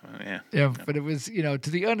 Yeah. Yeah, but it was, to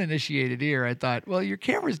the uninitiated ear, I thought, well, your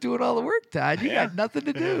camera's doing all the work, Todd. You got nothing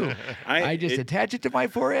to do. I just attach it to my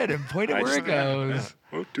forehead and point it where it goes.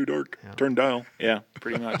 Oh, too dark. Yeah. Turn dial. Yeah,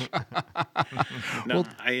 pretty much. No,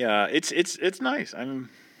 it's nice. I'm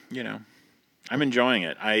enjoying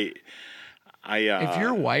it. If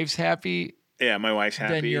your wife's happy, yeah, my wife's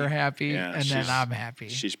happy. Then you're happy, yeah, and then I'm happy.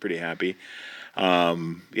 She's pretty happy.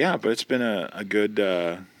 Yeah, but it's been a good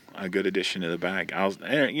addition to the bag.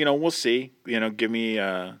 We'll see. Give me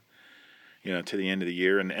to the end of the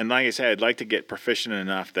year, and like I said, I'd like to get proficient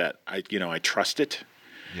enough that I trust it.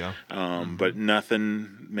 Yeah. But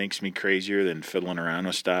nothing makes me crazier than fiddling around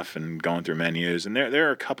with stuff and going through menus. And there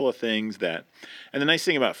are a couple of things and the nice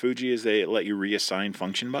thing about Fuji is they let you reassign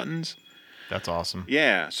function buttons. That's awesome.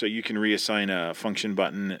 Yeah, so you can reassign a function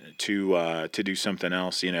button to do something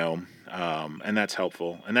else, and that's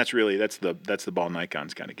helpful. And that's the ball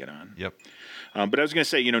Nikon's got to get on. Yep. But I was going to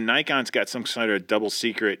say, Nikon's got some sort of double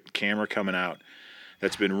secret camera coming out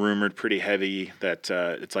that's been rumored pretty heavy. That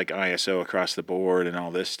it's like ISO across the board and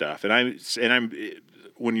all this stuff. And I'm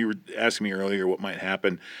when you were asking me earlier what might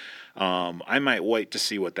happen, I might wait to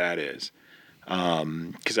see what that is,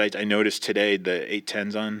 because I noticed today the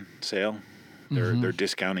 810's on sale. They're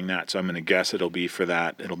discounting that, so I'm going to guess it'll be for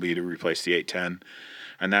that. It'll be to replace the 810,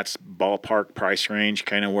 and that's ballpark price range,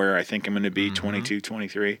 kind of where I think I'm going to be, 22,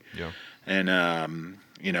 23. Yeah. And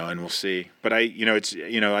and we'll see. But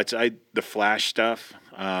the flash stuff.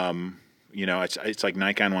 It's like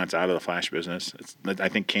Nikon wants out of the flash business. I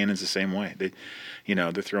think Canon's the same way. They're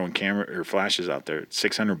throwing camera or flashes out there.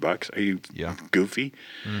 $600. Are you goofy?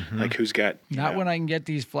 Like who's got? Not when I can get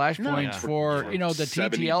these flash points for the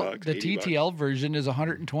TTL. $70, The TTL version is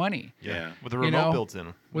 120. Yeah. With a remote built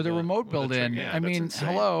in. With a remote built in. Yeah, I mean, insane.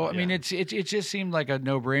 hello. Yeah. I mean, it just seemed like a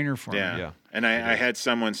no-brainer for me. Yeah. And I had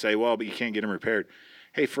someone say, well, but you can't get them repaired.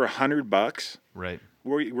 Hey, for $100, Right.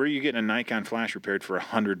 where are you getting a Nikon flash repaired for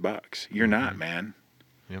 $100? You're not, man.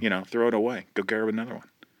 Yep. Throw it away. Go grab another one.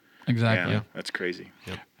 Exactly. Yeah, that's crazy.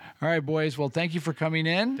 Yep. All right, boys. Well, thank you for coming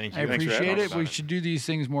in. Thank you. I Thanks for appreciate having it. us. We should do these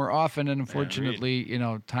things more often, and unfortunately,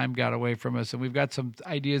 time got away from us, and we've got some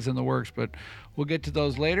ideas in the works, but we'll get to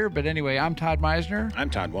those later. But anyway, I'm Todd Meisner. I'm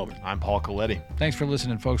Todd Welber. I'm Paul Coletti. Thanks for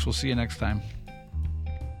listening, folks. We'll see you next time.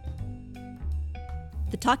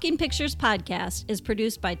 The Talking Pictures podcast is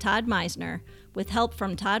produced by Todd Meisner with help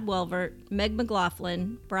from Todd Welver, Meg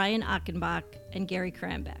McLaughlin, Brian Achenbach, and Gary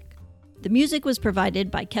Krambeck. The music was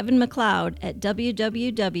provided by Kevin MacLeod at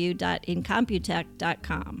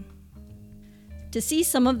www.incomputech.com. To see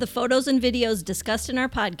some of the photos and videos discussed in our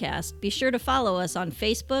podcast, be sure to follow us on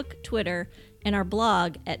Facebook, Twitter, and our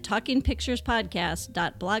blog at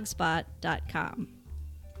talkingpicturespodcast.blogspot.com.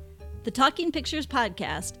 The Talking Pictures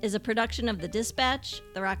podcast is a production of The Dispatch,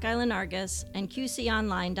 the Rock Island Argus, and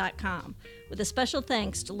QCOnline.com, with a special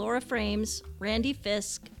thanks to Laura Frames, Randy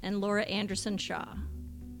Fisk, and Laura Anderson Shaw.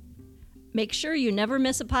 Make sure you never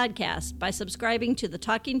miss a podcast by subscribing to the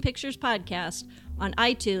Talking Pictures podcast on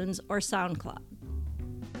iTunes or SoundCloud.